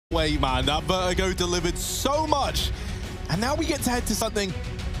way, man. That Vertigo delivered so much. And now we get to head to something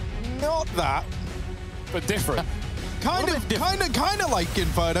not that, but different. Kind of like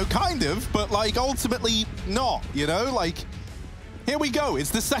Inferno, kind of, but like ultimately not, you know? Like, here we go.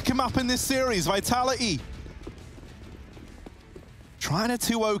 It's the second map in this series, Vitality. Trying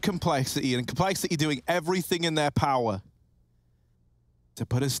to 2-0 Complexity, and Complexity doing everything in their power to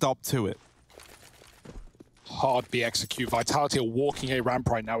put a stop to it. Hard B execute. Vitality are walking a ramp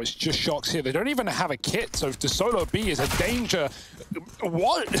right now. It's just Shocks here. They don't even have a kit, so the solo B is a danger.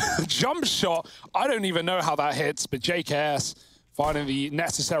 What? Jump shot. I don't even know how that hits, but JKS finding the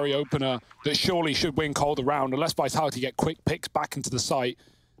necessary opener that surely should win Cole the round. Unless Vitality get quick picks back into the site,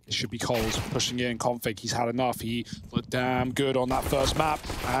 it should be Cole's pushing in. Config, he's had enough. He looked damn good on that first map,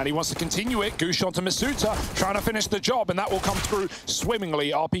 and he wants to continue it. Goosh onto Masuta, trying to finish the job, and that will come through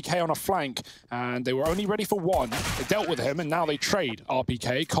swimmingly. RPK on a flank, and they were only ready for one. They dealt with him, and now they trade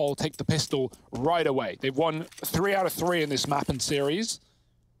RPK. Cole take the pistol right away. They've won 3 out of 3 in this map and series,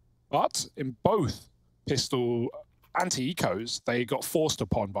 but in both pistol anti-ecos, they got forced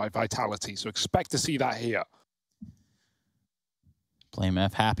upon by Vitality, so expect to see that here. Blame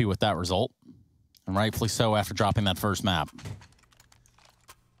F happy with that result, and rightfully so after dropping that first map.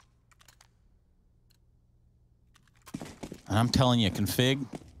 And I'm telling you, Config,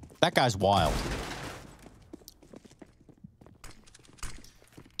 that guy's wild.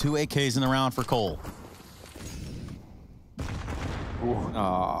 2 AKs in the round for Cole.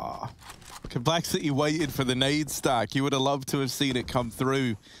 Complexity waited for the nade stack. You would have loved to have seen it come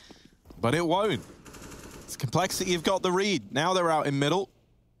through, but it won't. Complexity have got the read. Now they're out in middle.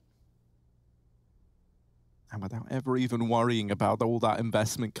 And without ever even worrying about all that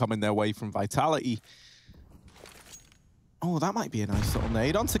investment coming their way from Vitality. Oh, that might be a nice little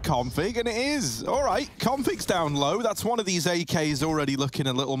nade onto Config, and it is. All right, Config's down low. That's one of these AKs already looking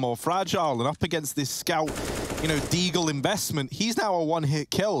a little more fragile. And up against this Scout, you know, Deagle investment, he's now a one-hit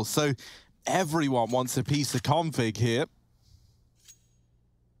kill. So everyone wants a piece of Config here.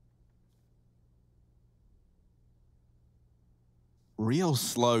 Real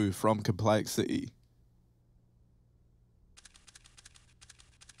slow from Complexity.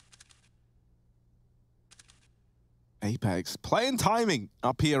 Apex playing timing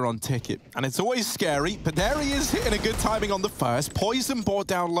up here on Ticket, and it's always scary, but there he is hitting a good timing on the first. Poison brought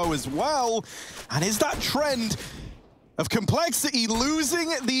down low as well, and is that trend of Complexity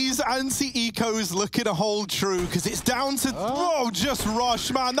losing these anti-ecos looking to hold true? Because it's down to, just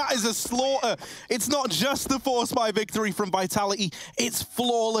Rush, man. That is a slaughter. It's not just the force by victory from Vitality, it's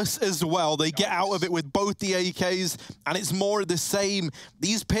flawless as well. They get out of it with both the AKs, and it's more of the same.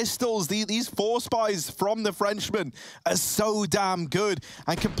 These pistols, these force buys from the Frenchman are so damn good.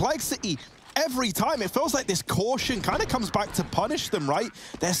 And Complexity, every time, it feels like this caution kind of comes back to punish them, right?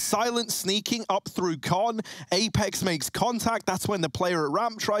 They're silent sneaking up through Con. Apex makes contact. That's when the player at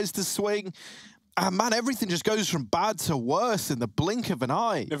ramp tries to swing. And man, everything just goes from bad to worse in the blink of an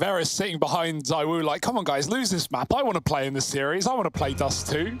eye. Navarre's sitting behind ZywOo like, come on guys, lose this map. I want to play in this series. I want to play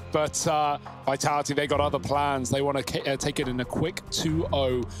Dust too. But Vitality, they got other plans. They want to take it in a quick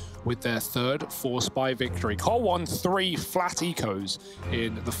 2-0 with their third force by victory. Cole won 3 flat ecos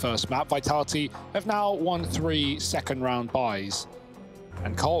in the first map. Vitality have now won 3 second round buys.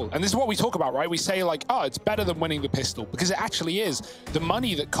 And Cole, and this is what we talk about, right? We say like, oh, it's better than winning the pistol, because it actually is. The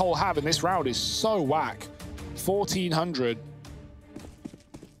money that Cole have in this round is so whack. 1,400.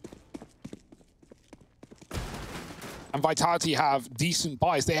 And Vitality have decent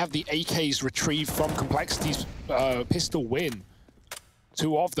buys. They have the AKs retrieved from Complexity's pistol win.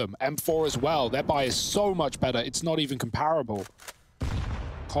 2 of them, M4 as well. Their buy is so much better, it's not even comparable.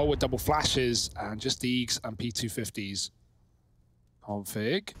 Cole with double flashes and just Eags and P250s.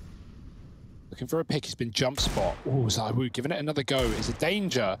 Config. Looking for a pick, he's been jump spot. Oh, ZywOo giving it another go. It's a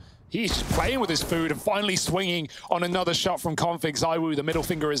danger. He's just playing with his food and finally swinging on another shot from Config. ZywOo, the middle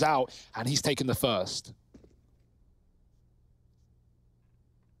finger is out, and he's taken the first.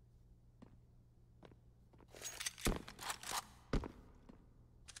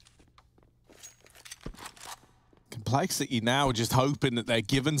 Complexity now just hoping that they're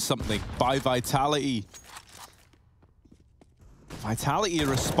given something by Vitality. Vitality are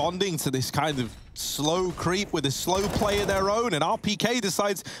responding to this kind of slow creep with a slow play of their own, and RPK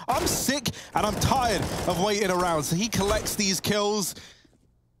decides, I'm sick and I'm tired of waiting around. So he collects these kills,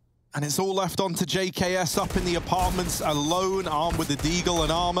 and it's all left on to JKS up in the apartments alone, armed with the Deagle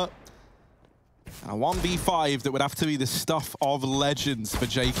and armor. A 1v5 that would have to be the stuff of legends for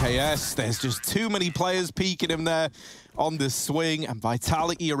JKS. There's just too many players peeking him there on the swing, and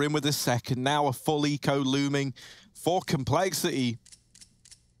Vitality are in with a second. Now a full eco looming for Complexity.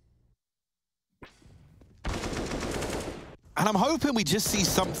 And I'm hoping we just see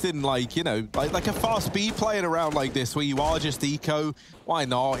something like, you know, like a fast B playing around like this where you are just eco. Why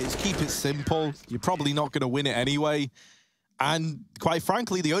not? It's keep it simple. You're probably not going to win it anyway. And quite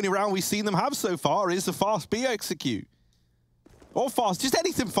frankly, the only round we've seen them have so far is a fast B execute. Or fast, just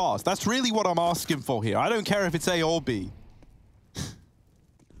anything fast. That's really what I'm asking for here. I don't care if it's A or B.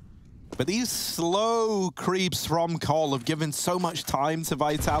 But these slow creeps from Cole have given so much time to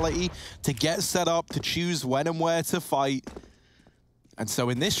Vitality to get set up, to choose when and where to fight. And so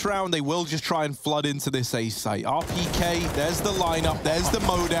in this round, they will just try and flood into this A site. RPK, there's the lineup, there's the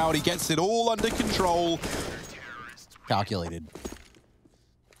mode out. He gets it all under control. Calculated.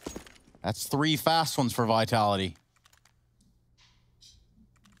 That's 3 fast ones for Vitality.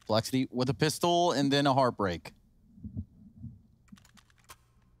 Complexity with a pistol and then a heartbreak.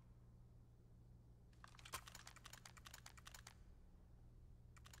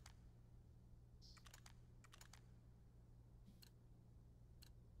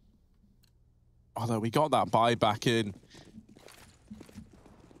 Although we got that buy back in.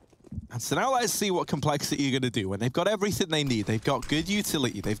 And so now let's see what Complexity are going to do. When they've got everything they need, they've got good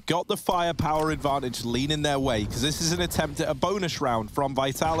utility, they've got the firepower advantage leaning their way, because this is an attempt at a bonus round from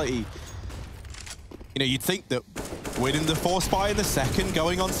Vitality. You know, you'd think that winning the force buy in the second,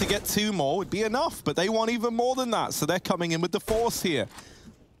 going on to get 2 more would be enough, but they want even more than that, so they're coming in with the force here.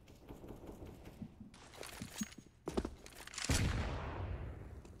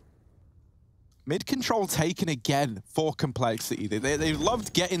 Mid-control taken again for Complexity. They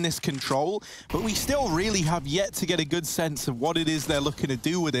loved getting this control, but we still really have yet to get a good sense of what it is they're looking to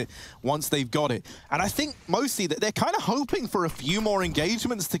do with it once they've got it. And I think mostly that they're kind of hoping for a few more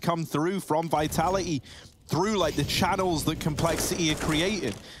engagements to come through from Vitality through like the channels that Complexity are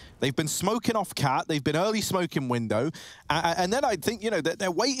created. They've been smoking off Cat, they've been early smoking Window, and then I think, you know, that they're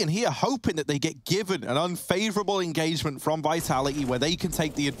waiting here, hoping that they get given an unfavorable engagement from Vitality where they can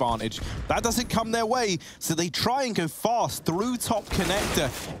take the advantage. That doesn't come their way, so they try and go fast through top connector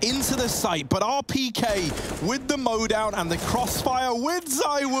into the site, but RPK with the mode out and the crossfire with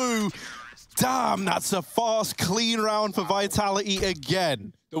ZywOo. Damn, that's a fast, clean round for Vitality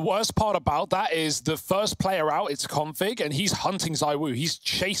again. The worst part about that is the first player out, it's Config, and he's hunting ZywOo. He's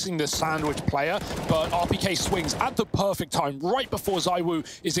chasing the sandwich player, but RPK swings at the perfect time, right before ZywOo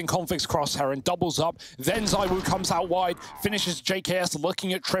is in Config's crosshair and doubles up. Then ZywOo comes out wide, finishes JKS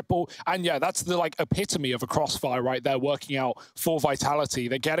looking at triple, and yeah, that's the like epitome of a crossfire right there working out for Vitality.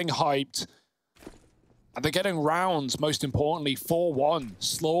 They're getting hyped. And they're getting rounds, most importantly, 4-1,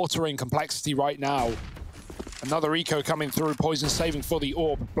 slaughtering Complexity right now. Another eco coming through, Poison saving for the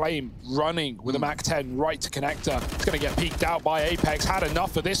AWP. Blame running with a MAC-10 right to connector. It's going to get peeked out by Apex. Had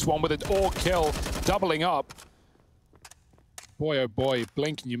enough for this one with an AWP kill, doubling up. Boy, oh boy,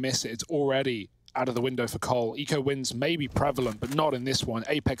 blink and you miss it. It's already out of the window for Cole. Eco wins may be prevalent, but not in this one.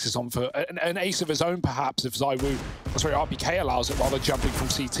 Apex is on for an ace of his own, perhaps, if ZywOo, sorry, RPK allows it, rather jumping from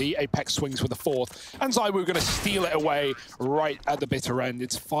CT. Apex swings with a 4th, and ZywOo going to steal it away right at the bitter end.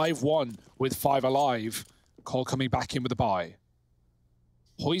 It's 5-1 with 5 alive. Cole coming back in with a buy.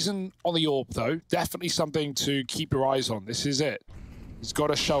 Poison on the AWP, though. Definitely something to keep your eyes on. This is it. He's got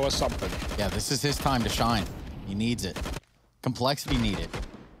to show us something. Yeah, this is his time to shine. He needs it. Complexity need it.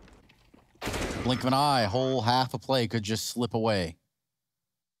 Blink of an eye, a whole half a play could just slip away.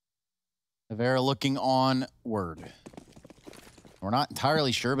 Avera looking onward. We're not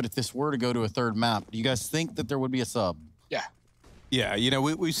entirely sure, but if this were to go to a 3rd map, do you guys think that there would be a sub? Yeah. Yeah, you know,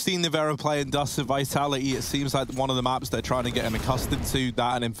 we've seen the Vera play in Dust of Vitality. It seems like one of the maps they're trying to get him accustomed to,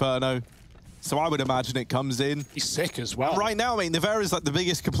 that and Inferno. So I would imagine it comes in. He's sick as well. And right now, I mean, Nivera's like the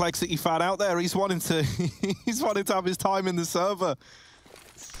biggest Complexity fan out there. He's wanting to have his time in the server.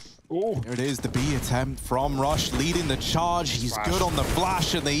 Ooh. There it is, the B attempt from Rush, leading the charge. He's good on the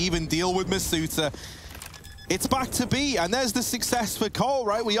flash, and they even deal with Masuta. It's back to B, and there's the success for Cole,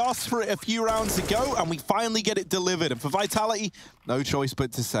 right? We asked for it a few rounds ago, and we finally get it delivered. And for Vitality, no choice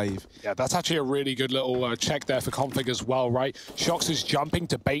but to save. Yeah, that's actually a really good little check there for Config as well, right? Shox is jumping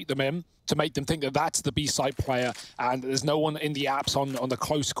to bait them in, to make them think that that's the B-side player, and there's no one in the apps on the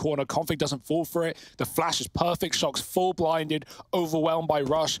close corner. Config doesn't fall for it. The flash is perfect. Shox full blinded, overwhelmed by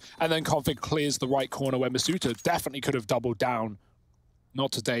Rush, and then Config clears the right corner where Masuta definitely could have doubled down.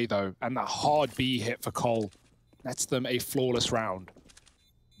 Not today, though. And that hard B hit for Cole nets them a flawless round.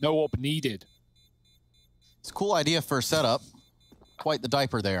 No AWP needed. It's a cool idea for a setup. Quite the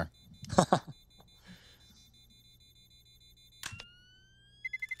diaper there.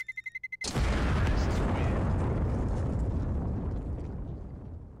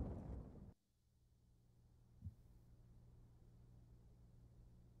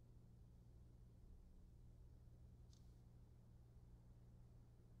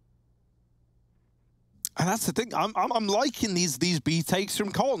 And that's the thing. I'm liking these B takes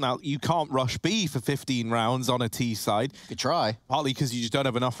from Cole. Now, you can't rush B for 15 rounds on a T side. You could try. Partly because you just don't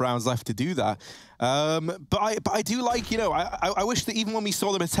have enough rounds left to do that. But I do like, you know, I wish that even when we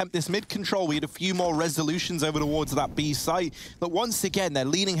saw them attempt this mid control, we had a few more resolutions over towards that B site. But once again, they're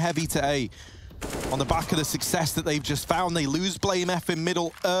leaning heavy to A. On the back of the success that they've just found, they lose Blame F in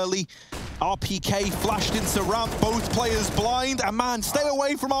middle early. RPK flashed into ramp, both players blind. And man, stay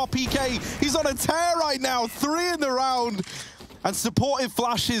away from RPK. He's on a tear right now, 3 in the round. And supportive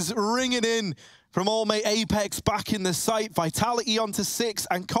flashes ringing in from all-mate Apex back in the site. Vitality onto 6,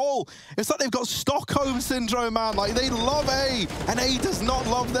 and Cole, it's like they've got Stockholm Syndrome, man. Like, they love A, and A does not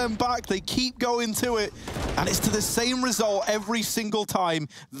love them back. They keep going to it, and it's to the same result every single time.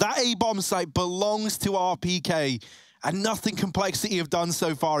 That A bomb site belongs to RPK, and nothing Complexity have done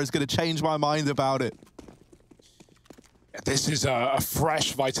so far is going to change my mind about it. This is a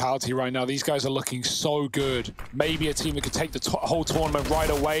fresh Vitality right now. These guys are looking so good. Maybe a team that could take the whole tournament right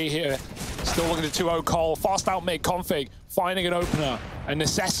away here. Still looking at 2-0 Cole. Fast out mid config, finding an opener. A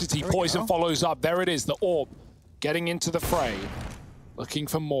necessity. Poison follows up. There it is, the AWP getting into the fray. Looking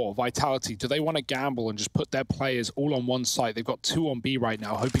for more. Vitality, do they want to gamble and just put their players all on one site? They've got 2 on B right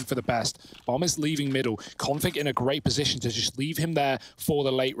now, hoping for the best. Bomb is leaving middle. Config in a great position to just leave him there for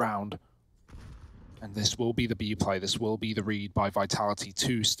the late round. And this will be the B play. This will be the read by Vitality.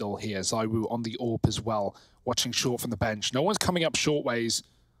 2 still here. ZywOo on the AWP as well, watching short from the bench. No one's coming up short ways.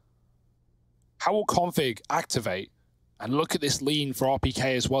 How will Config activate? And look at this lean for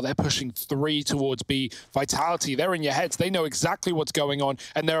RPK as well. They're pushing 3 towards B. Vitality, they're in your heads. They know exactly what's going on,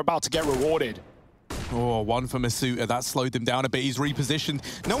 and they're about to get rewarded. Oh, one for Masuta. That slowed him down a bit. He's repositioned.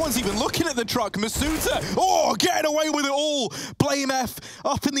 No one's even looking at the truck. Masuta, oh, getting away with it all. Blame F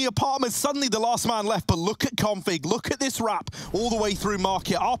up in the apartment. Suddenly the last man left, but look at Config. Look at this wrap all the way through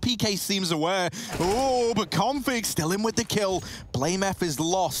market. RPK seems aware. Oh, but Config still in with the kill. Blame F is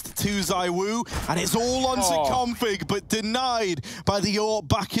lost to ZywOo, and it's all onto Config, but denied by the AWP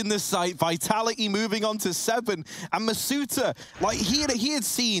back in the site. Vitality moving on to 7. And Masuta, like, he had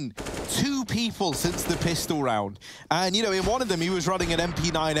seen 2 people since the pistol round. And, you know, in one of them, he was running an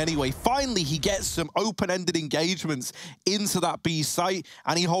MP9 anyway. Finally, he gets some open-ended engagements into that B site,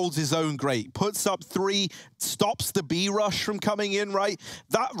 and he holds his own great. Puts up 3, stops the B rush from coming in, right?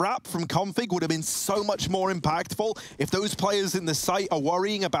 That wrap from Config would have been so much more impactful if those players in the site are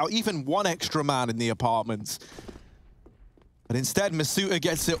worrying about even 1 extra man in the apartments. But instead, Masuta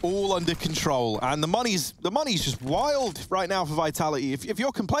gets it all under control, and the money's just wild right now for Vitality. If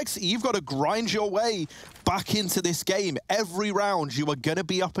you're Complexity, you've got to grind your way back into this game. Every round, you are going to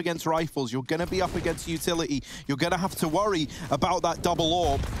be up against rifles. You're going to be up against utility. You're going to have to worry about that double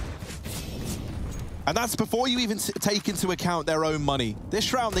AWP. And that's before you even take into account their own money.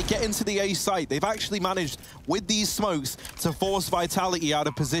 This round, they get into the A site. They've actually managed, with these smokes, to force Vitality out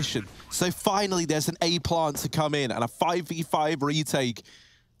of position. So finally, there's an A plant to come in and a 5v5 retake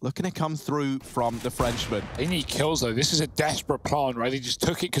looking to come through from the Frenchman. They need kills, though. This is a desperate plant, right? They just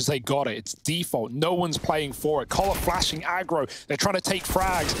took it because they got it. It's default. No one's playing for it. Collar flashing aggro. They're trying to take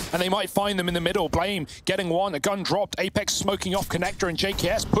frags, and they might find them in the middle. Blame getting one. A gun dropped. Apex smoking off connector, and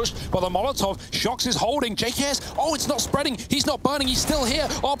JKS pushed by the Molotov. Shox is holding. JKS, oh, it's not spreading. He's not burning. He's still here.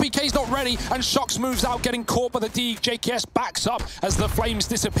 RPK's not ready, and Shox moves out, getting caught by the D. JKS backs up as the flames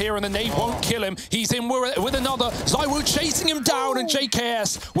disappear, and the nade won't kill him. He's in with another. ZywOo chasing him down, and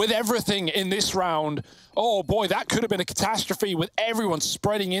JKS with everything in this round. Oh boy, that could have been a catastrophe with everyone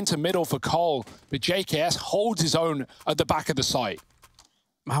spreading into middle for Cole. But JKS holds his own at the back of the site.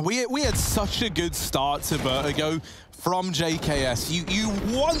 Man, we had such a good start to Vertigo from JKS. You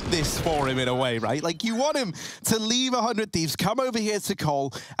want this for him in a way, right? Like, you want him to leave 100 Thieves, come over here to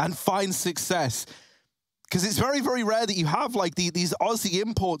Cole and find success. Because it's very, very rare that you have like these Aussie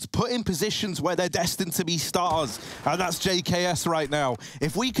imports put in positions where they're destined to be stars, and that's JKS right now.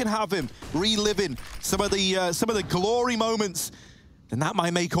 If we can have him reliving some of the glory moments, then that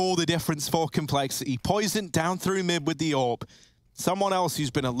might make all the difference for Complexity. Poison down through mid with the AWP. Someone else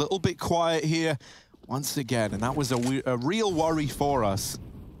who's been a little bit quiet here once again, and that was a real worry for us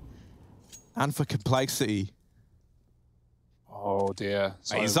and for Complexity. Oh dear.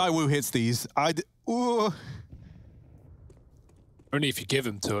 Hey, ZywOo hits these. Ooh. Only if you give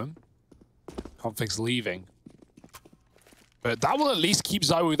them to him. Config's leaving. But that will at least keep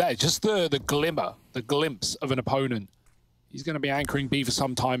ZywOo there. Just the glimmer, the glimpse of an opponent. He's going to be anchoring B for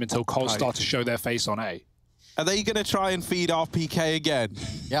some time until Cole start to show their face on A. Are they going to try and feed RPK again?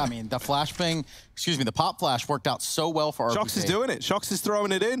 Yeah, I mean, the flashbang, excuse me, the pop flash worked out so well for RPK. Shox is doing it. Shox is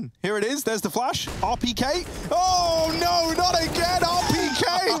throwing it in. Here it is. There's the flash. RPK. Oh, no, not again.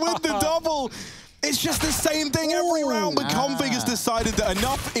 RPK with the double. It's just the same thing every round, but Config has decided that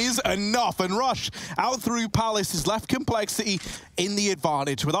enough is enough. And Rush out through Palace has left Complexity in the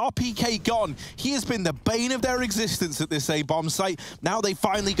advantage. With RPK gone, he has been the bane of their existence at this A-bomb site. Now they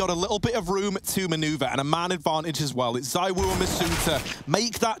finally got a little bit of room to maneuver and a man advantage as well. It's ZywOo and Masuta.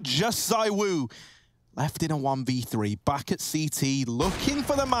 Make that just ZywOo. Left in a 1v3, back at CT, looking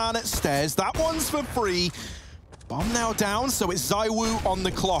for the man at stairs. That one's for free. Bomb now down, so it's ZywOo on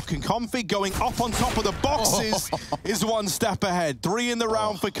the clock, and Config going up on top of the boxes is one step ahead. 3 in the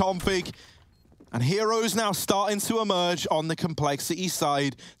round for Config, and Heroes now starting to emerge on the Complexity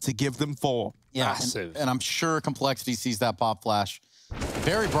side to give them 4. Yeah, massive. And I'm sure Complexity sees that pop flash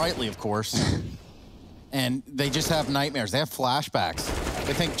very brightly, of course. And they just have nightmares. They have flashbacks.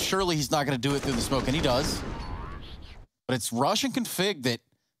 They think surely he's not going to do it through the smoke, and he does. But it's Rush and Config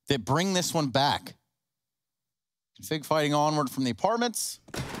that bring this one back. Config fighting onward from the apartments.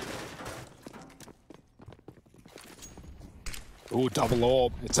 Oh, double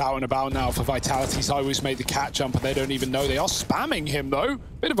orb. It's out and about now for Vitality. ZywOo's made the cat jump, and they don't even know. They are spamming him, though.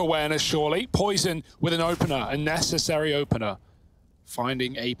 Bit of awareness, surely. Poison with an opener, a necessary opener.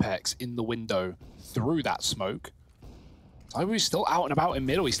 Finding Apex in the window through that smoke. ZywOo's still out and about in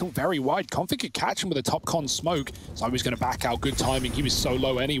middle. He's still very wide. Config could catch him with a top con smoke. ZywOo's going to back out. Good timing. He was so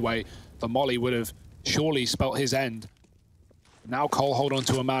low anyway. The molly would have surely spelt his end. Now Cole hold on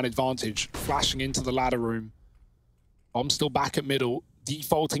to a man advantage, flashing into the ladder room. Bomb's still back at middle,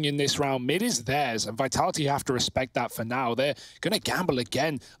 defaulting in this round. Mid is theirs, and Vitality have to respect that for now. They're going to gamble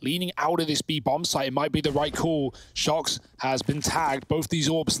again, leaning out of this B bomb site. It might be the right call. Shox has been tagged, both these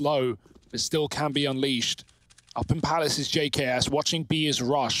orbs low, but still can be unleashed. Up in Palace is JKS, watching B is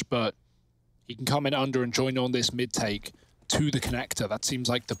Rush, but he can come in under and join on this mid take to the connector. That seems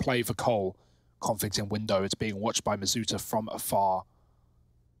like the play for Cole. Conflict in window. It's being watched by Masuta from afar.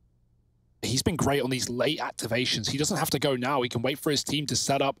 He's been great on these late activations. He doesn't have to go now. He can wait for his team to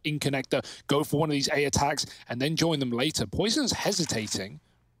set up in connector, go for one of these A attacks, and then join them later. Poison's hesitating.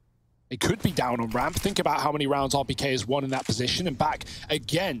 It could be down on ramp. Think about how many rounds RPK has won in that position, and back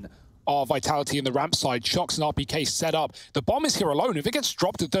again are Vitality in the ramp side. Shox and RPK set up. The bomb is here alone. If it gets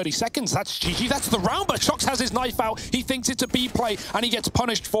dropped at 30 seconds, that's GG. That's the round, but Shox has his knife out. He thinks it's a B play, and he gets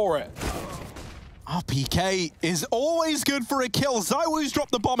punished for it. RPK is always good for a kill. ZywOo's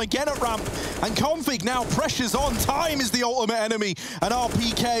dropped the bomb again at ramp, and Config now pressures on. Time is the ultimate enemy, and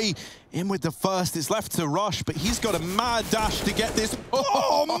RPK in with the first. It's left to Rush, but he's got a mad dash to get this.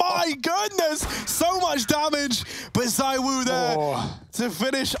 Oh my goodness! So much damage, but ZywOo there to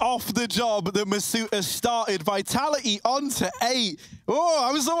finish off the job that Masuta started. Vitality onto 8. Oh,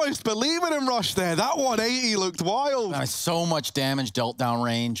 I was almost believing in Rush there. That 180 looked wild. So much damage dealt down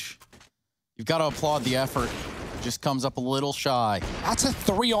range. You've got to applaud the effort. Just comes up a little shy. That's a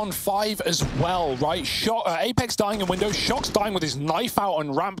 3-on-5 as well, right? Apex dying in window, Shox dying with his knife out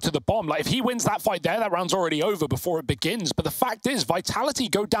on ramp to the bomb. Like, if he wins that fight there, that round's already over before it begins. But the fact is, Vitality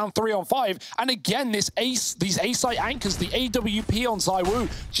go down 3-on-5, and again, these A-site anchors, the AWP on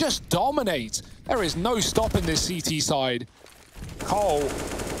ZywOo, just dominate. There is no stopping this CT side. Cole,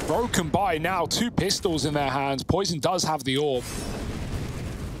 broken by now, 2 pistols in their hands. Poison does have the orb.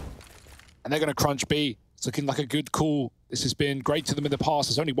 And they're going to crunch B. It's looking like a good call. This has been great to them in the past.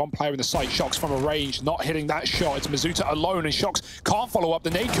 There's only one player in the site. Shox from a range, not hitting that shot. It's Masuta alone, and Shox can't follow up. The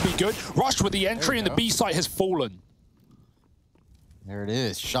nade could be good. Rush with the entry, and the B site has fallen. There it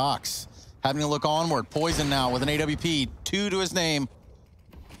is. Shox having to look onward. Poison now with an AWP. 2 to his name.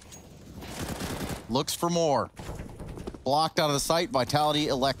 Looks for more. Blocked out of the site. Vitality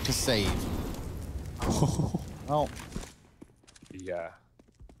elect to save. Well. Yeah.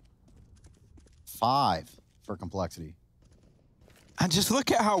 5 for Complexity. And just look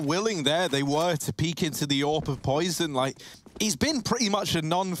at how willing they were to peek into the AWP of Poison. Like, he's been pretty much a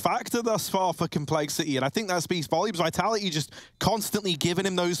non-factor thus far for Complexity, and I think that speaks volumes. Vitality just constantly giving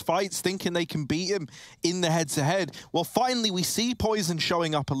him those fights, thinking they can beat him in the head-to-head. Well, finally, we see Poison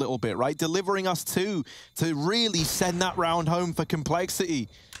showing up a little bit, right? Delivering us 2 to really send that round home for Complexity.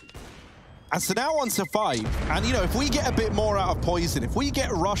 And so now on to 5. And, you know, if we get a bit more out of Poison, if we get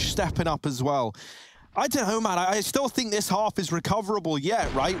Rush stepping up as well, I don't know, man. I still think this half is recoverable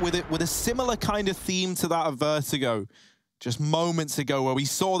yet, right? With a similar kind of theme to that of Vertigo just moments ago, where we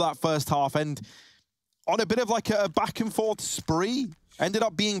saw that first half end on a bit of like a back-and-forth spree. Ended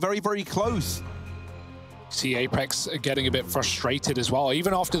up being very, very close. See Apex getting a bit frustrated as well.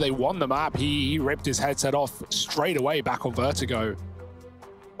 Even after they won the map, he ripped his headset off straight away back on Vertigo.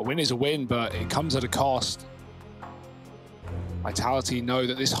 A win is a win, but it comes at a cost. Vitality know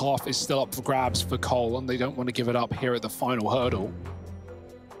that this half is still up for grabs for Cole, and they don't want to give it up here at the final hurdle.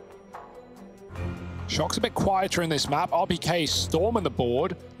 Shock's a bit quieter in this map. RPK storming the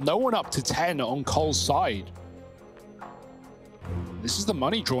board. No one up to 10 on Cole's side. This is the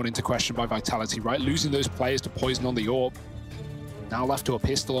money drawn into question by Vitality, right? Losing those players to poison on the AWP. Now left to a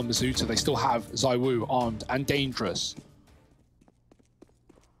pistol on Mizuta. They still have ZywOo armed and dangerous.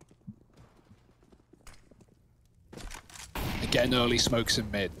 Again, early smokes in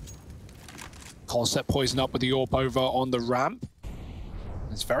mid. Cole set poison up with the AWP over on the ramp.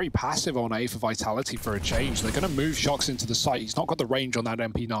 It's very passive on A for Vitality for a change. They're going to move Shox into the site. He's not got the range on that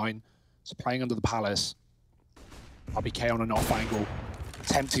MP9. So playing under the Palace. RBK on an off angle.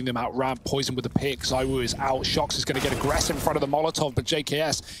 Tempting them out ramp. Poison with the pick. ZywOo is out. Shox is going to get aggressive in front of the Molotov, but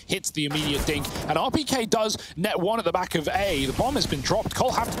JKS hits the immediate dink. And RPK does net one at the back of A. The bomb has been dropped.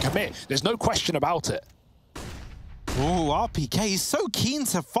 Cole have to commit. There's no question about it. Oh, RPK is so keen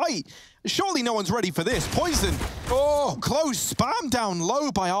to fight. Surely no one's ready for this. Poison. Oh, close. Spam down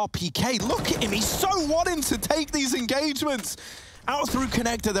low by RPK. Look at him. He's so wanting to take these engagements. Out through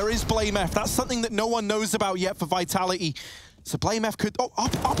connector, there is Blame F. That's something that no one knows about yet for Vitality. So Blame F could... Oh,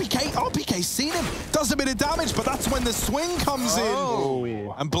 RPK's seen him. Does a bit of damage, but that's when the swing comes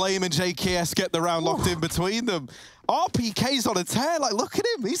in. And Blame and JKS get the round locked in between them. RPK's on a tear. Like, look at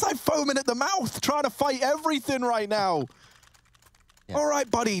him. He's like foaming at the mouth, trying to fight everything right now. Yeah. All right,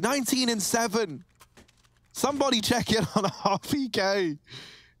 buddy. 19 and 7. Somebody check in on RPK.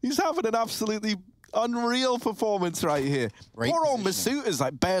 He's having an absolutely unreal performance right here. Great Poor old Masuta's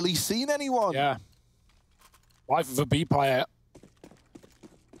like barely seen anyone. Yeah. Life of a B player.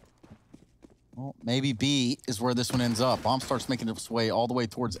 Well, maybe B is where this one ends up. Bomb starts making its way all the way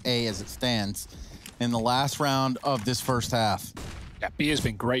towards A as it stands in the last round of this first half. Yeah, B has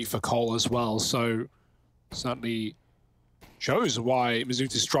been great for Cole as well, so certainly shows why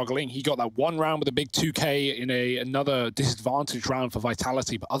Mizuta's struggling. He got that one round with a big 2K in another disadvantaged round for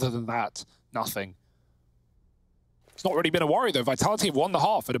Vitality, but other than that, nothing. It's not really been a worry, though. Vitality have won the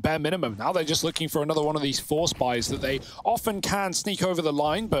half at a bare minimum. Now they're just looking for another one of these force buys that they often can sneak over the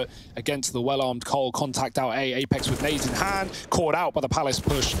line, but against the well-armed Cole, contact out A. Apex with nades in hand, caught out by the Palace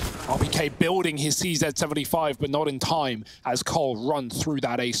push. RPK building his CZ75, but not in time as Cole runs through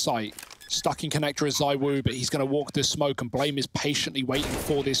that A site. Stuck in connector is ZywOo, but he's going to walk this smoke, and Blame is patiently waiting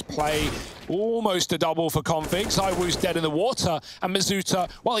for this play. Almost a double for Config. ZywOo's dead in the water, and Mizuta,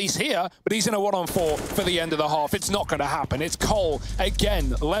 well, he's here, but he's in a 1-on-4 for the end of the half. It's not going to happen. It's Cole again,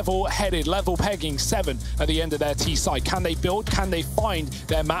 level-headed, level-pegging 7 at the end of their T side. Can they build? Can they find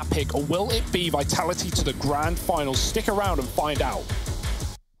their map pick? Or will it be Vitality to the grand final? Stick around and find out.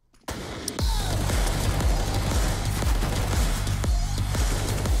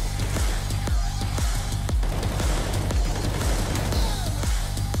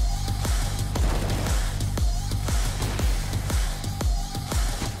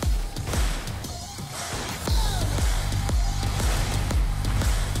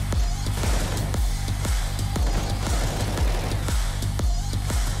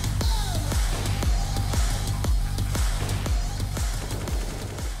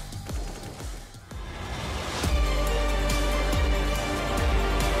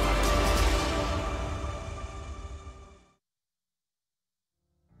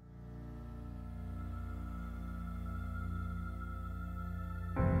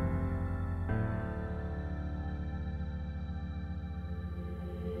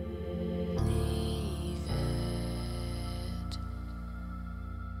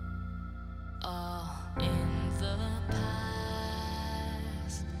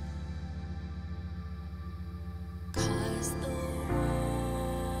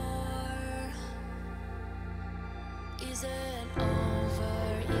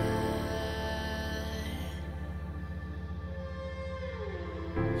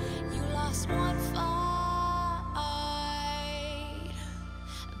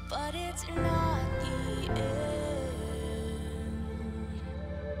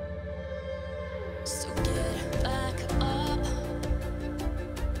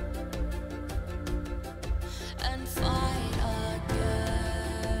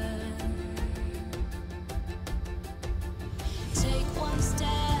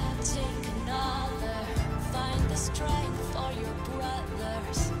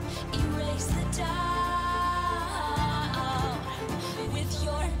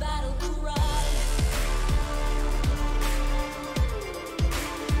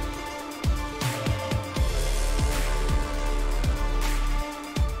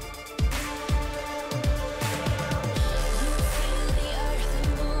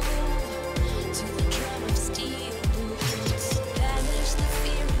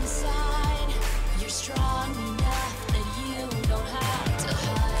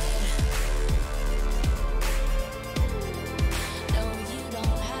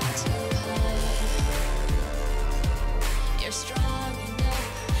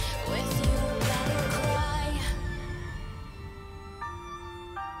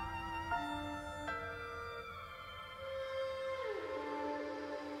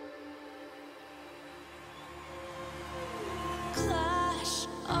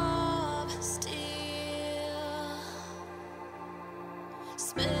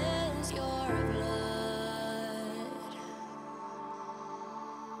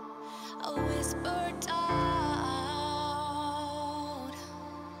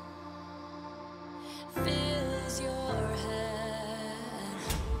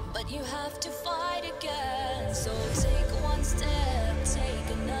 You have to fight again, so take one step,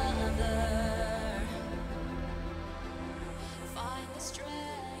 take another. Find the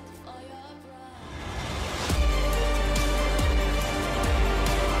strength for your pride.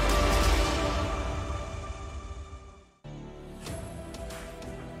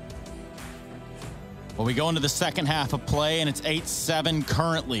 Well, we go into the second half of play, and it's 8-7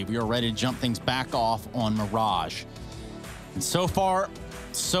 currently. We are ready to jump things back off on Mirage. And so far,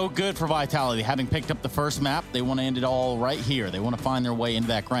 so good for Vitality. Having picked up the first map, they want to end it all right here. They want to find their way into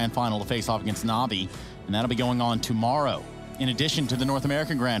that grand final to face off against Na'Vi, and that'll be going on tomorrow, in addition to the North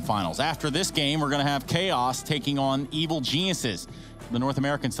American Grand Finals. After this game, we're going to have Chaos taking on Evil Geniuses, the North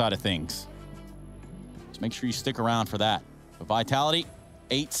American side of things. So make sure you stick around for that. But Vitality,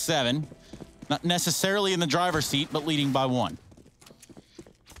 8-7. Not necessarily in the driver's seat, but leading by 1.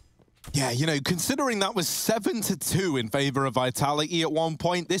 Yeah, you know, considering that was 7-2 in favor of Vitality at one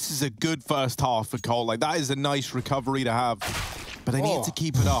point, this is a good first half for Cole. Like, that is a nice recovery to have. But they need to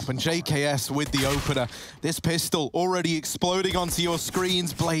keep it up. And JKS with the opener. This pistol already exploding onto your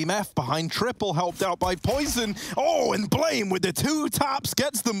screens. Blame F behind triple, helped out by Poison. Oh, and Blame with the 2 taps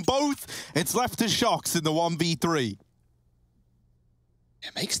gets them both. It's left to Shox in the 1v3.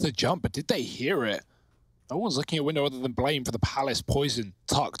 It makes the jump, but did they hear it? No one's looking at window other than Blame for the Palace. Poison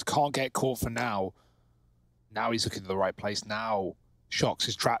tucked, can't get caught for now. Now he's looking at the right place. Now Shox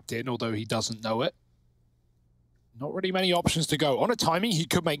is trapped in, although he doesn't know it. Not really many options to go. On a timing, he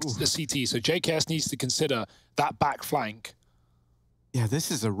could make the CT, so JKS needs to consider that back flank. Yeah,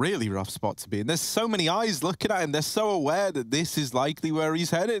 this is a really rough spot to be in. There's so many eyes looking at him. They're so aware that this is likely where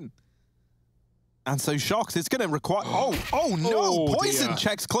he's heading. And so Shox, it's going to require... Oh no! Oh, Poison dear.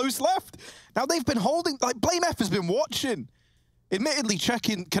 checks close left. Now they've been holding... Like, Blame F has been watching. Admittedly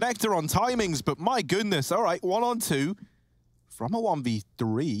checking connector on timings, but my goodness. All right, 1-on-2 from a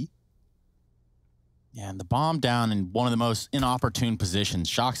 1v3. Yeah, and the bomb down in one of the most inopportune positions.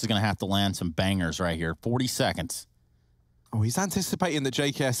 Shox is going to have to land some bangers right here. 40 seconds. Oh, he's anticipating that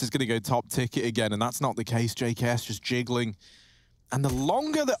JKS is going to go top ticket again, and that's not the case. JKS just jiggling. And the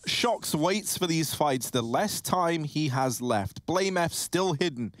longer that Shox waits for these fights, the less time he has left. Blame F still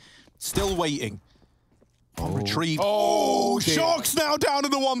hidden, still waiting. Retrieved. Oh, Shox now down to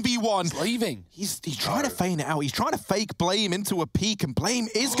the 1v1. He's leaving. He's trying to feign it out. He's trying to fake Blame into a peek, and Blame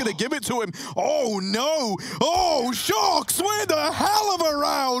is going to give it to him. Oh, no. Oh, Shox with a hell of a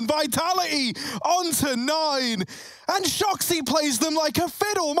round. Vitality onto 9. And Shoxy plays them like a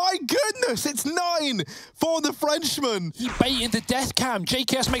fiddle. My goodness, it's 9 for the Frenchman. He baited the death cam.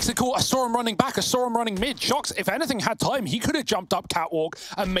 JKS makes the call. I saw him running back. I saw him running mid. Shox, if anything, had time. He could have jumped up catwalk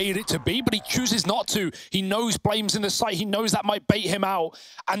and made it to B, but he chooses not to. He knows Blame's in the sight. He knows that might bait him out.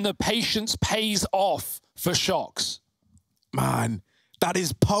 And the patience pays off for Shox. Man, that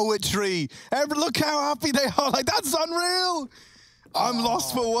is poetry. Look how happy they are. Like, that's unreal. I'm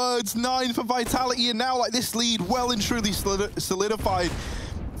lost for words. 9 for Vitality, and now like this lead well and truly solidified.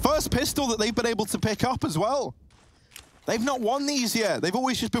 First pistol that they've been able to pick up as well. They've not won these yet. They've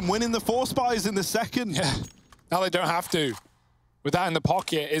always just been winning the 4 spies in the second. Yeah, now they don't have to. With that in the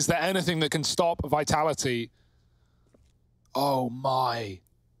pocket, is there anything that can stop Vitality? Oh my.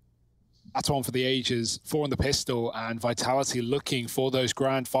 That's one for the ages. 4 on the pistol, and Vitality looking for those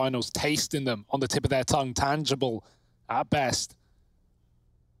grand finals, tasting them on the tip of their tongue, tangible at best.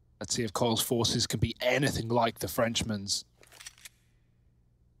 Let's see if Cole's forces can be anything like the Frenchman's.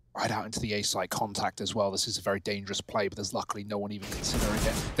 Right out into the A site, contact as well. This is a very dangerous play, but there's luckily no one even considering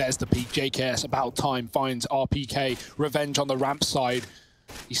it. There's the peak. JKS, about time, finds RPK. Revenge on the ramp side.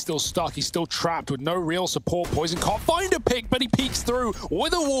 He's still stuck. He's still trapped with no real support. Poison can't find a pick, but he peeks through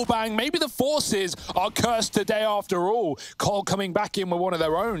with a wallbang. Maybe the forces are cursed today after all. Cole coming back in with one of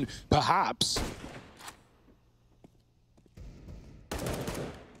their own, perhaps.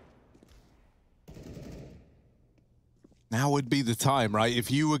 Now would be the time, right?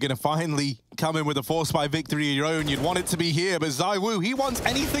 If you were going to finally come in with a 4-spy victory of your own, you'd want it to be here. But ZywOo, he wants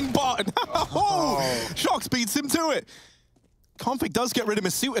anything but. Shox beats him to it. Config does get rid of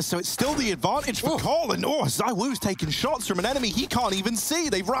Masuta, so it's still the advantage for Cole. And ZywOo's taking shots from an enemy he can't even see.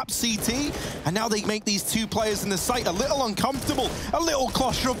 They've wrapped CT, and now they make these 2 players in the site a little uncomfortable, a little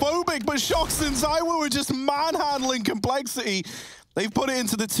claustrophobic. But Shox and ZywOo are just manhandling complexity. They've put it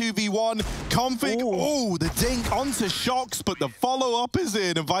into the 2v1. Config, the dink onto Shox, but the follow-up is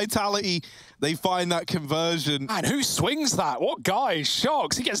in. And Vitality, they find that conversion. Man, who swings that? What guy?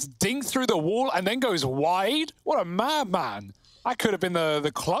 Shox. He gets dinked through the wall and then goes wide? What a madman. That could have been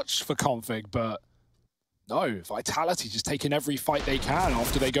the clutch for Config, but no. Vitality just taking every fight they can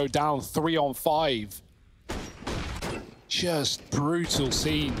after they go down 3 on 5. Just brutal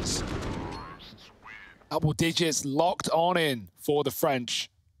scenes. Double digits locked on in for the French.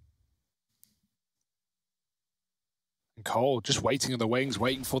 And Cole just waiting in the wings,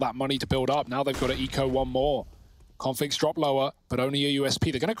 waiting for that money to build up. Now they've got to eco one more. Configs drop lower, but only a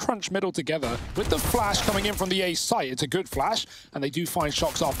USP. They're going to crunch middle together with the flash coming in from the A site. It's a good flash, and they do find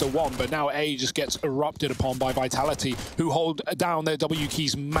shocks after one, but now A just gets erupted upon by Vitality, who hold down their W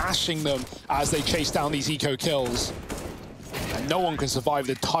keys, mashing them as they chase down these eco kills. And no one can survive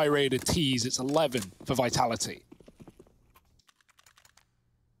the tirade of T's. It's 11 for Vitality.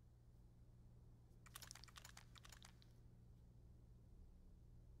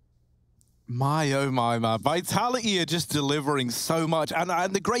 My, oh my, man. Vitality are just delivering so much. And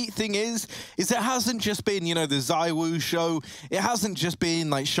the great thing is it hasn't just been, you know, the ZywOo show. It hasn't just been,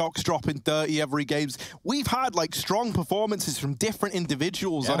 like, shocks dropping 30 every games. We've had, like, strong performances from different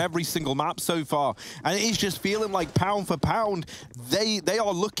individuals on every single map so far. And it is just feeling like pound for pound, they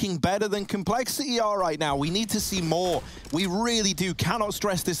are looking better than Complexity are right now. We need to see more. We really do. Cannot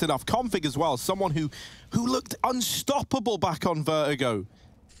stress this enough. Config as well, someone who looked unstoppable back on Vertigo.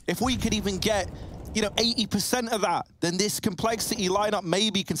 If we could even get, you know, 80% of that, then this Complexity lineup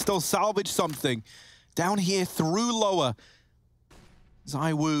maybe can still salvage something. Down here through lower,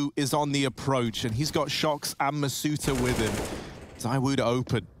 ZywOo is on the approach, and he's got Shox and Masuta with him. ZywOo to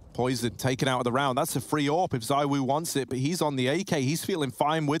open. Poison taken out of the round. That's a free AWP if ZywOo wants it, but he's on the AK. He's feeling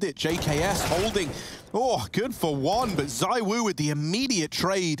fine with it. JKS holding. Oh, good for one, but ZywOo with the immediate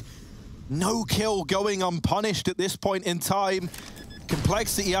trade. No kill going unpunished at this point in time.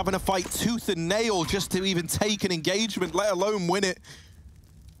 Complexity having to fight tooth and nail just to even take an engagement, let alone win it.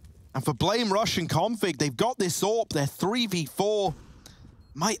 And for Blame Rush and Config, they've got this AWP, they're 3v4.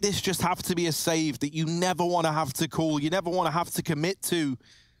 Might this just have to be a save that you never want to have to call, you never want to have to commit to?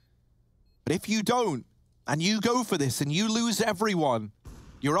 But if you don't, and you go for this and you lose everyone,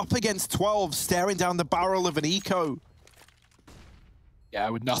 you're up against 12 staring down the barrel of an eco.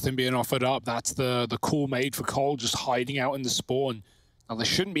 Yeah, with nothing being offered up, that's the call made for Cole, just hiding out in the spawn. Now, there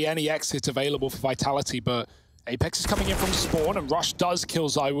shouldn't be any exits available for Vitality, but Apex is coming in from spawn, and Rush does kill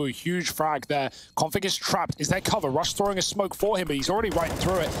ZywOo. Huge frag there. Config is trapped. Is there cover? Rush throwing a smoke for him, but he's already right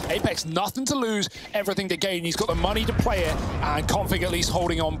through it. Apex, nothing to lose, everything to gain. He's got the money to play it, and Config at least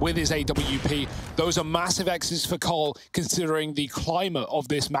holding on with his AWP. Those are massive exits for Cole, considering the climate of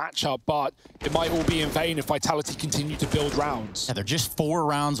this matchup, but it might all be in vain if Vitality continue to build rounds. Yeah, they're just 4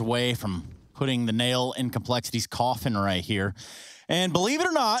 rounds away from putting the nail in Complexity's coffin right here. And believe it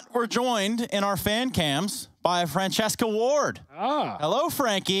or not, we're joined in our fan cams by Francesca Ward. Hello,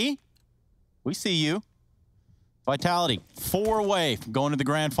 Frankie. We see you. Vitality, 4 away from going to the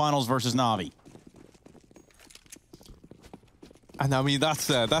grand finals versus Na'Vi. And I mean, that's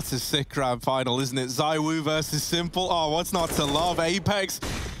a sick grand final, isn't it? ZywOo versus Simple. Oh, what's not to love? Apex.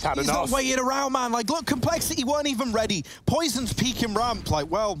 He's not waiting around, man. Like, look, Complexity weren't even ready. Poison's peeking ramp.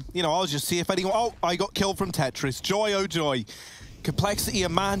 Like, well, you know, I'll just see if anyone... Oh, I got killed from Tetris. Joy, oh joy. Complexity, a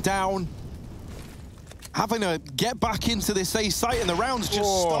man down. Having to get back into this A site, and the round's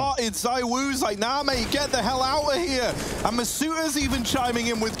just started. ZywOo's like, nah, mate, get the hell out of here. And Masuta's even chiming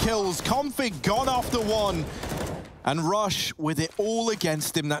in with kills. Config gone after 1. And Rush with it all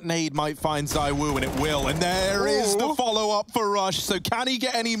against him. That nade might find ZywOo, and it will. And there is the follow-up for Rush. So can he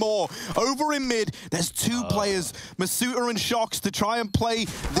get any more? Over in mid, there's 2 players, Masuta and Shox, to try and play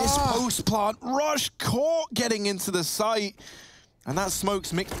this post plant. Rush caught getting into the site. And that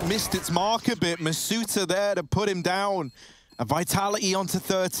smoke's missed its mark a bit. Masuta there to put him down. A Vitality onto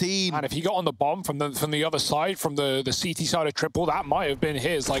 13. And if he got on the bomb from the other side, from the CT side of triple, that might have been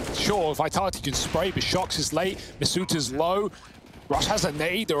his. Like, sure, Vitality can spray, but Shox is late. Masuta's low. Rush has a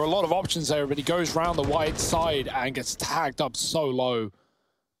nade. There are a lot of options there, but he goes round the wide side and gets tagged up so low.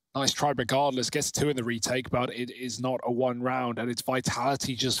 Nice try regardless. Gets 2 in the retake, but it is not a 1 round. And it's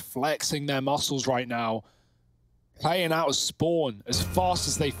Vitality just flexing their muscles right now. Playing out of spawn as fast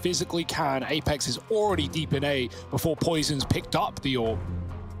as they physically can. Apex is already deep in A before Poison's picked up the AWP.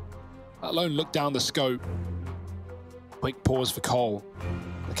 Let alone look down the scope. Quick pause for Cole.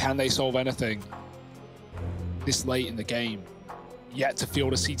 But can they solve anything this late in the game? Yet to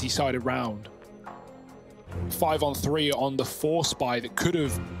field a CT-sided round. 5-on-3 on the 4 spy that could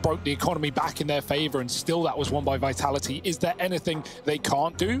have broke the economy back in their favor, and still that was won by Vitality. Is there anything they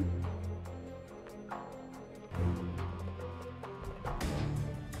can't do?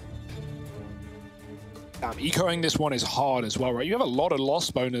 Damn, ecoing this one is hard as well, right? You have a lot of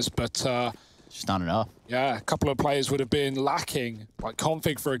loss bonus, but... just not enough. Yeah, a couple of players would have been lacking, like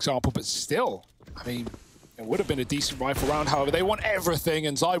Config, for example, but still, I mean, it would have been a decent rifle round. However, they want everything,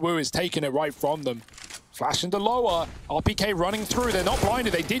 and ZywOo is taking it right from them. Flash into lower. RPK running through. They're not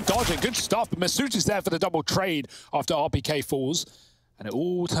blinded. They did dodge it. Good stuff. But Masuta's there for the double trade after RPK falls. And it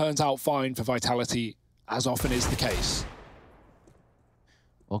all turns out fine for Vitality, as often is the case.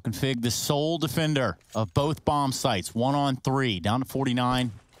 Well, Config, the sole defender of both bomb sites. 1-on-3, down to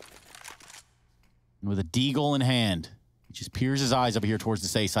 49. And with a deagle in hand, he just peers his eyes up here towards the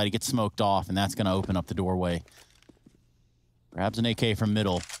safe side. He gets smoked off, and that's going to open up the doorway. Grabs an AK from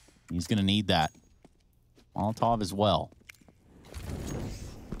middle. He's going to need that. Molotov as well.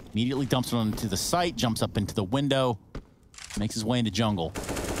 Immediately dumps it onto the site, jumps up into the window, makes his way into jungle.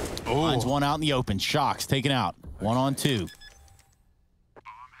 Finds one out in the open. Shocks taken out. 1-on-2.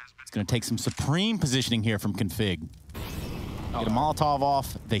 It's going to take some supreme positioning here from Config. Get a Molotov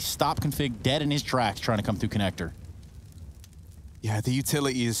off. They stop Config dead in his tracks trying to come through connector. Yeah, the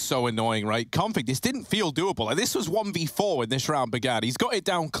utility is so annoying, right? Config, this didn't feel doable. Like, this was 1v4 when this round began. He's got it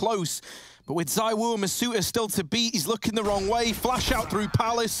down close, but with ZywOo and Masuta still to beat, he's looking the wrong way. Flash out through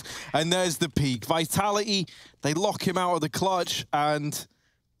Palace, and there's the peak. Vitality, they lock him out of the clutch, and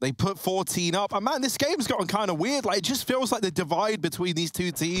they put 14 up. And man, this game's gotten kind of weird. Like, it just feels like the divide between these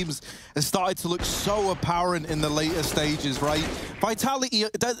two teams has started to look so apparent in the later stages, right? Vitality,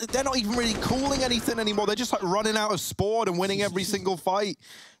 they're not even really calling anything anymore. They're just like running out of spawn and winning every single fight.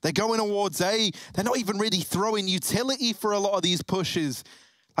 They're going towards A. They're not even really throwing utility for a lot of these pushes.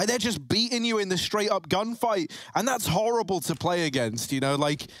 Like, they're just beating you in the straight-up gunfight, and that's horrible to play against, you know?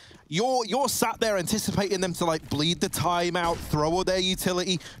 Like, you're sat there anticipating them to, like, bleed the time out, throw all their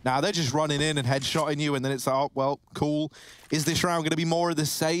utility. Now they're just running in and headshotting you, and then it's like, oh, well, cool. Is this round going to be more of the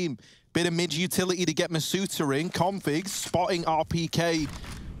same? Bit of mid-utility to get Masuta in. Config spotting RPK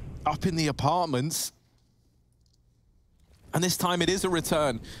up in the apartments. And this time it is a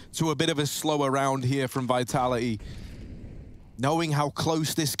return to a bit of a slower round here from Vitality. Knowing how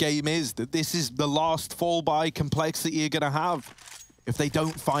close this game is, that this is the last fall-by complexity you're going to have if they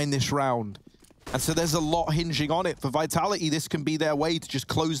don't find this round. And so there's a lot hinging on it. For Vitality, this can be their way to just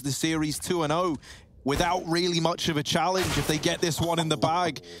close the series 2-0 without really much of a challenge if they get this one in the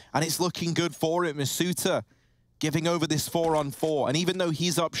bag. And it's looking good for it. Masuta giving over this 4-on-4. And even though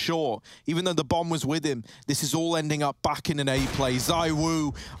he's up short, even though the bomb was with him, this is all ending up back in an A play.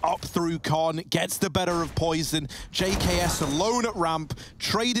 ZywOo up through Con, gets the better of Poison. JKS alone at ramp,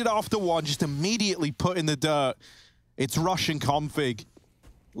 traded after one, just immediately put in the dirt. It's Russian Config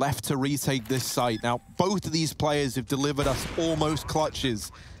left to retake this site. Now, both of these players have delivered us almost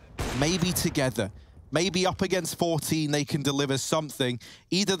clutches. Maybe together, maybe up against 14, they can deliver something.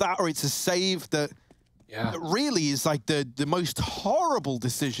 Either that or it's a save that really is like the most horrible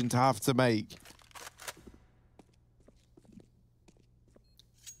decision to have to make.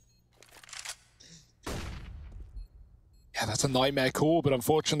 Yeah, that's a nightmare call, but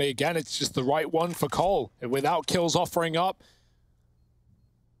unfortunately, again, it's just the right one for Cole. Without kills offering up,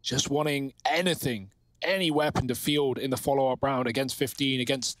 just wanting anything, any weapon to field in the follow-up round against 15,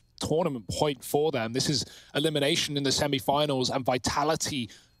 against tournament point for them. This is elimination in the semi-finals, and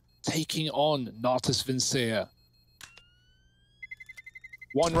Vitality taking on Natus Vincere.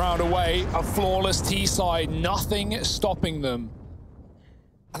 One round away, a flawless T-side, nothing stopping them.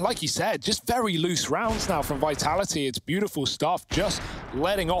 And like you said, just very loose rounds now from Vitality. It's beautiful stuff, just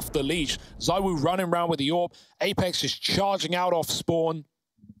letting off the leash. ZywOo running around with the AWP. Apex just charging out off spawn.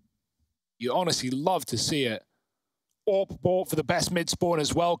 You honestly love to see it. AWP bought for the best mid spawn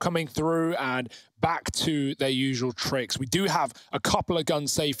as well, coming through and back to their usual tricks. We do have a couple of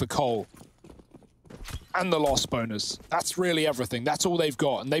guns saved for Cole. And the loss bonus. That's really everything. That's all they've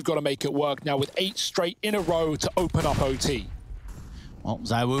got, and they've got to make it work now with 8 straight in a row to open up OT. Well,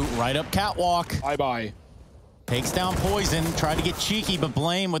 ZywOo right up catwalk. Bye-bye. Takes down Poison, tried to get cheeky, but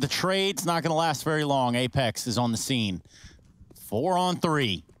Blame with the trade. It's not going to last very long. Apex is on the scene.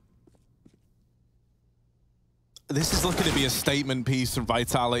 4-on-3. This is looking to be a statement piece from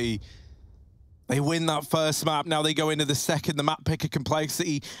Vitality. They win that first map, now they go into the second, the map picker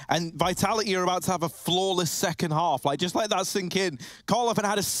complexity, and Vitality are about to have a flawless second half. Like, just let that sink in. Cole haven't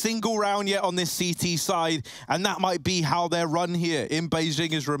had a single round yet on this CT side, and that might be how their run here in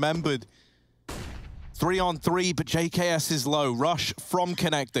Beijing is remembered. 3-on-3, but JKS is low. Rush from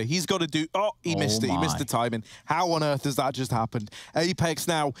connector. He's got to do... Oh, he missed it. He missed the timing. How on earth has that just happened? Apex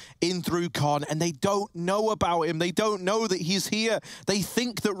now in through Con, and they don't know about him. They don't know that he's here. They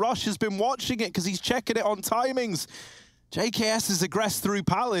think that Rush has been watching it because he's checking it on timings. JKS has aggressed through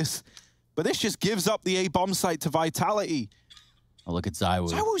Palace, but this just gives up the A-bomb site to Vitality. Oh, look at ZywOo.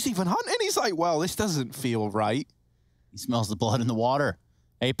 ZywOo's even hunting. He's like, well, this doesn't feel right. He smells the blood in the water.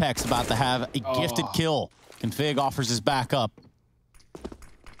 Apex about to have a gifted kill. Config offers his backup.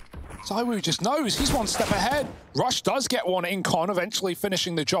 ZywOo just knows he's one step ahead. Rush does get one in con, eventually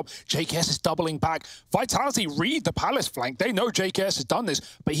finishing the job. JKS is doubling back. Vitality read the Palace flank. They know JKS has done this,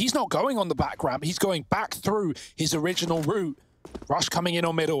 but he's not going on the back ramp. He's going back through his original route. Rush coming in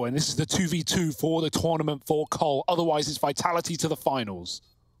on middle, and this is the 2v2 for the tournament for Cole. Otherwise, it's Vitality to the finals.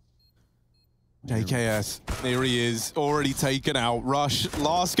 JKS, there he is, already taken out. Rush,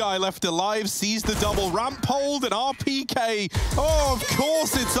 last guy left alive, sees the double ramp hold, and RPK. Oh, of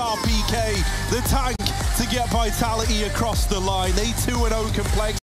course it's RPK, the tank to get Vitality across the line. A 2-0 complex.